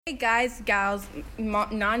Hey guys, gals,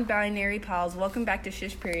 non-binary pals, welcome back to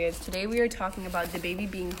Shish Periods. Today we are talking about DaBaby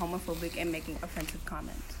being homophobic and making offensive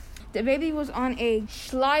comments. DaBaby was on a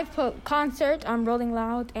live concert on Rolling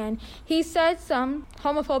Loud, and he said some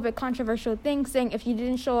homophobic, controversial things, saying if you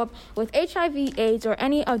didn't show up with HIV, AIDS, or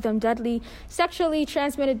any of them deadly sexually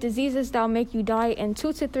transmitted diseases that'll make you die in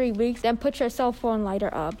 2 to 3 weeks, then put your cell phone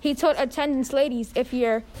lighter up. He told attendants, ladies, if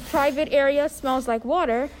your private area smells like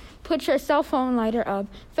water, put your cell phone lighter up.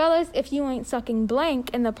 Fellas, if you ain't sucking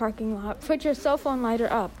blank in the parking lot, put your cell phone lighter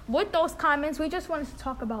up. With those comments, we just wanted to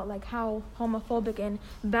talk about like how homophobic and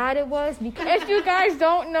bad it was. Because if you guys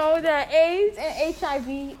don't know that AIDS and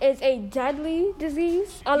HIV is a deadly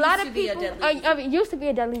disease, a lot of people, it used to be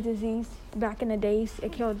a deadly disease. Back in the days,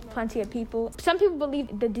 it killed plenty of people. Some people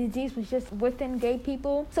believe the disease was just within gay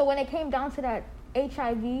people. So when it came down to that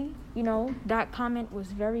HIV, that comment was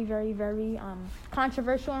very, very, very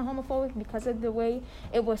controversial and homophobic because of the way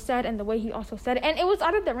it was said and the way he also said it. And it was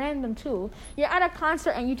out of the random, too. You're at a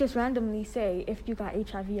concert and you just randomly say, if you got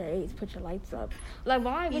HIV or AIDS, put your lights up. Like,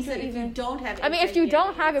 why would you even... if you don't have it. if you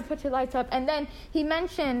don't have it, put your lights up. And then he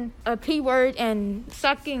mentioned a P word and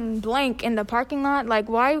sucking blank in the parking lot. Like,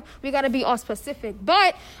 why we gotta be all specific?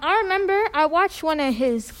 But I remember I watched one of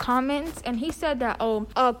his comments and he said that,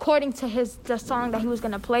 according to the song that he was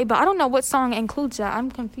gonna play, but I don't know what song includes that.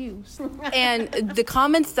 I'm confused. And the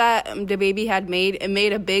comments that DaBaby had made, it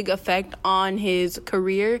made a big effect on his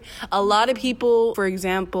career. A lot of people, for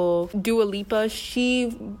example, Dua Lipa,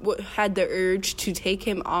 she had the urge to take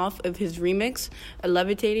him off of his remix,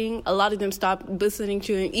 Levitating. A lot of them stopped listening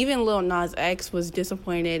to him. Even Lil Nas X was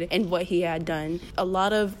disappointed in what he had done. A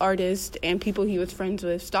lot of artists and people he was friends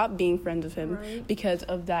with stopped being friends with him because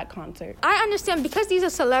of that concert. I understand because these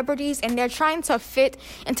are celebrities and they're trying to fit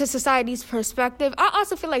into society's perspective. I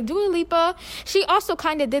also feel like Dua Lipa, she also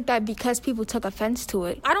kind of did that because people took offense to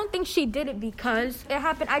it. I don't think she did it because it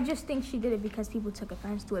happened. I just think she did it because people took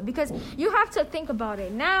offense to it. Because you have to think about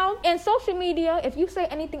it. Now, in social media, if you say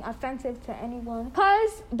anything offensive to anyone,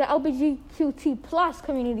 because the LGBTQ plus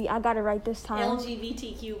community, I got it right this time.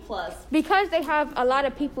 LGBTQ plus. Because they have a lot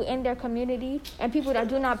of people in their community and people that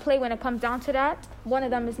do not play when it comes down to that. One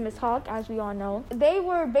of them is Miss Hawk, as we all know. They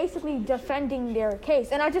were basically defending their case.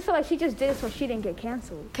 And I just feel like she just did it so she didn't get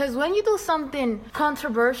canceled. Because when you do something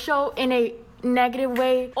controversial in a negative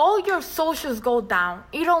way, all your socials go down.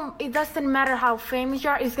 It doesn't matter how famous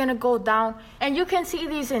you are, it's gonna go down. And you can see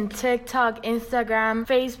these in TikTok, Instagram,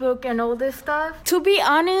 Facebook, and all this stuff. To be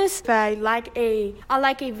honest, I like a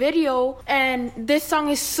video and this song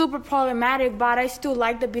is super problematic, but I still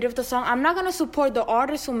like the beat of the song. I'm not gonna support the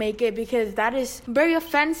artist who make it because that is very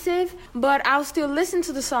offensive, but I'll still listen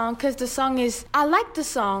to the song because I like the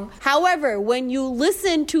song. However, when you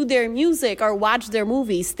listen to their music or watch their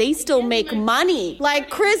movies, they still make money. Like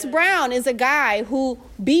Chris Brown is a guy who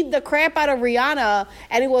beat the crap out of Rihanna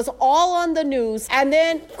and it was all on the news, and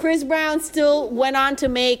then Chris Brown still went on to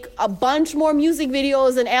make a bunch more music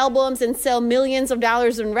videos and albums and sell millions of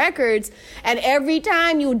dollars in records. And every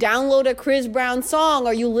time you download a Chris Brown song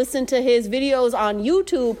or you listen to his videos on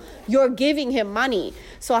YouTube, you're giving him money.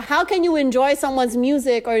 So how can you enjoy someone's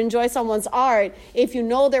music or enjoy someone's art if you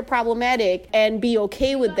know they're problematic and be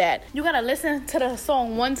okay with that? You gotta listen to the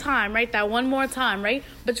song one time, right? That one more time, right?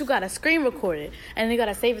 But you gotta screen record it and you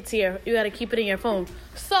gotta save it you gotta keep it in your phone.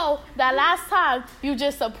 So that last time you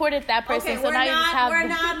just supported that person. Okay, so now you just have we're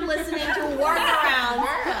not listening to workarounds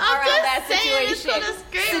around that situation.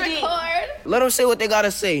 Screen record. Let them say what they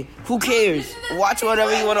gotta say. Who cares? Watch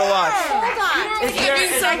whatever you wanna watch.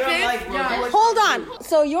 Hold on.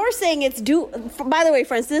 So you're saying it's by the way,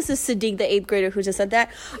 friends, this is Sadiq, the 8th grader who just said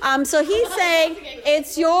that. So he's saying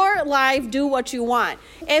it's your life, do what you want.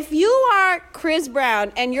 If you are Chris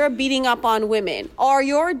Brown and you're beating up on women, or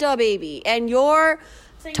you're DaBaby and you're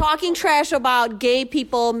talking trash about gay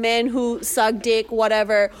people, men who suck dick,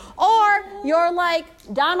 whatever, or you're like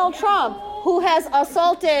Donald Trump who has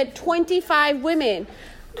assaulted 25 women,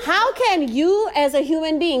 how can you as a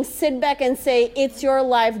human being sit back and say it's your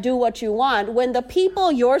life, do what you want, when the people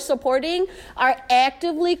you're supporting are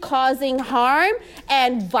actively causing harm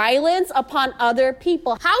and violence upon other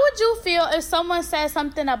people? How would you feel if someone said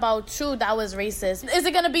something about you that was racist? Is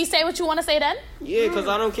it gonna be say what you want to say then? Yeah, because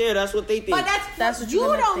I don't care. That's what they think. But that's what you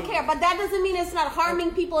don't think. care. But that doesn't mean it's not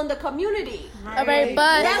harming people in the community. Right,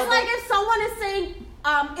 but that's like if someone is saying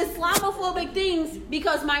Islamophobic things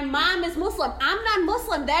because my mom is Muslim. I'm not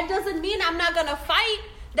Muslim. That doesn't mean I'm not gonna fight.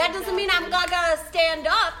 That doesn't mean I'm not gonna stand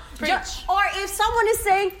up. Or if someone is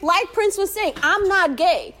saying, like Prince was saying, I'm not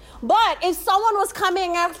gay, But if someone was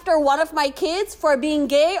coming after one of my kids for being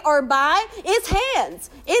gay or bi, it's hands.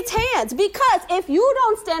 It's hands. Because if you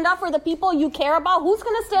don't stand up for the people you care about, who's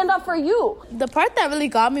going to stand up for you? The part that really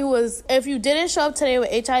got me was if you didn't show up today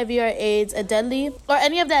with HIV or AIDS, a deadly, or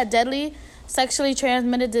any of that deadly sexually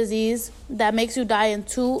transmitted disease that makes you die in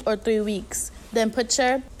 2 or 3 weeks, then put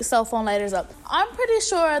your cell phone lighters up. I'm pretty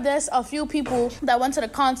sure there's a few people that went to the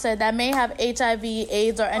concert that may have HIV,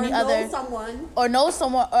 AIDS, or any other... know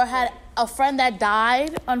someone, or had a friend that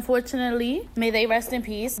died, unfortunately, may they rest in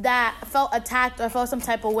peace, that felt attacked or felt some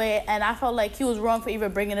type of way, and I felt like he was wrong for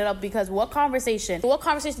even bringing it up, because what conversation do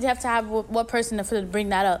you have to have with what person to bring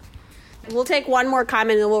that up? We'll take one more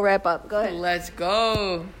comment and we'll wrap up. Go ahead. Let's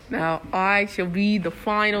go. Now, I shall be the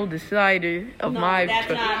final decider of my... That's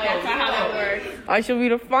not how that works. I shall be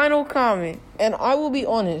the final comment, and I will be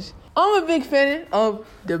honest. I'm a big fan of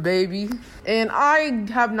DaBaby, and I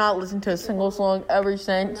have not listened to a single song ever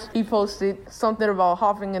since he posted something about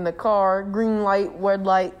hopping in the car, green light, red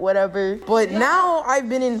light, whatever. But now I've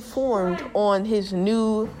been informed on his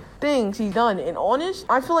new things he's done, and honest,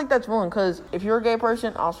 I feel like that's wrong, because if you're a gay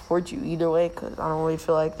person, I'll support you either way, because I don't really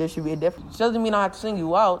feel like there should be a difference. It doesn't mean I have to sing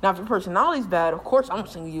you out. Now, if your personality's bad, of course I'm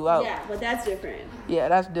gonna sing you out. Yeah, but that's different. Yeah,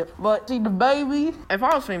 that's different. But see, DaBaby, if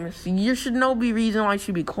I was famous, there should no be reason why I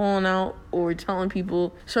should be calling out or telling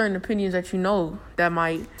people certain opinions that you know that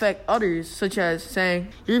might affect others, such as saying,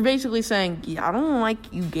 you're basically saying, yeah, I don't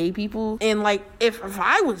like you gay people. And like, if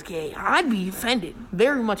I was gay, I'd be offended,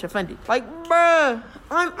 very much offended. Like, bruh,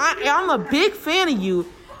 I'm a big fan of you,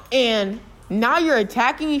 and now you're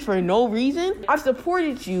attacking me for no reason? I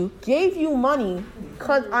supported you, gave you money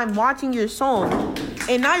because I'm watching your song,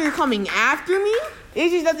 and now you're coming after me? It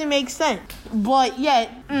just doesn't make sense. But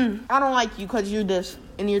yet, I don't like you because you're this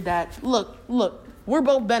and you're that. Look, we're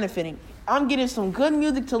both benefiting. I'm getting some good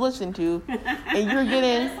music to listen to, and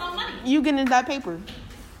you're getting that paper.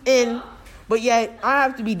 But yet, I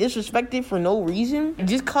have to be disrespected for no reason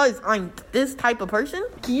just because I'm this type of person?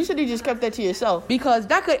 You should have just kept that to yourself, because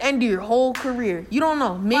that could end your whole career. You don't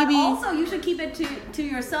know. Maybe. But also, you should keep it to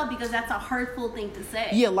yourself, because that's a hurtful thing to say.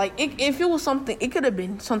 Yeah, like, if it was something, it could have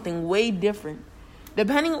been something way different.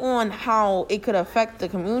 Depending on how it could affect the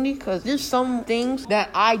community, because there's some things that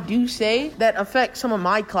I do say that affect some of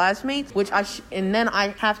my classmates, which and then I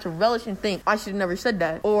have to relish and think, I should have never said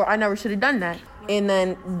that, or I never should have done that. And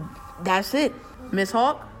then that's it. Miss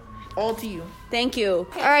Hawk, all to you. Thank you.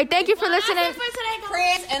 All right, thank you for listening.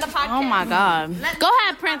 Prince and the podcast. Oh my God. Go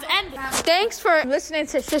ahead, Prince. End it. Thanks for listening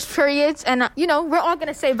to Shush Periods. And, we're all going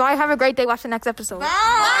to say bye. Have a great day. Watch the next episode.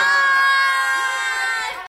 Bye.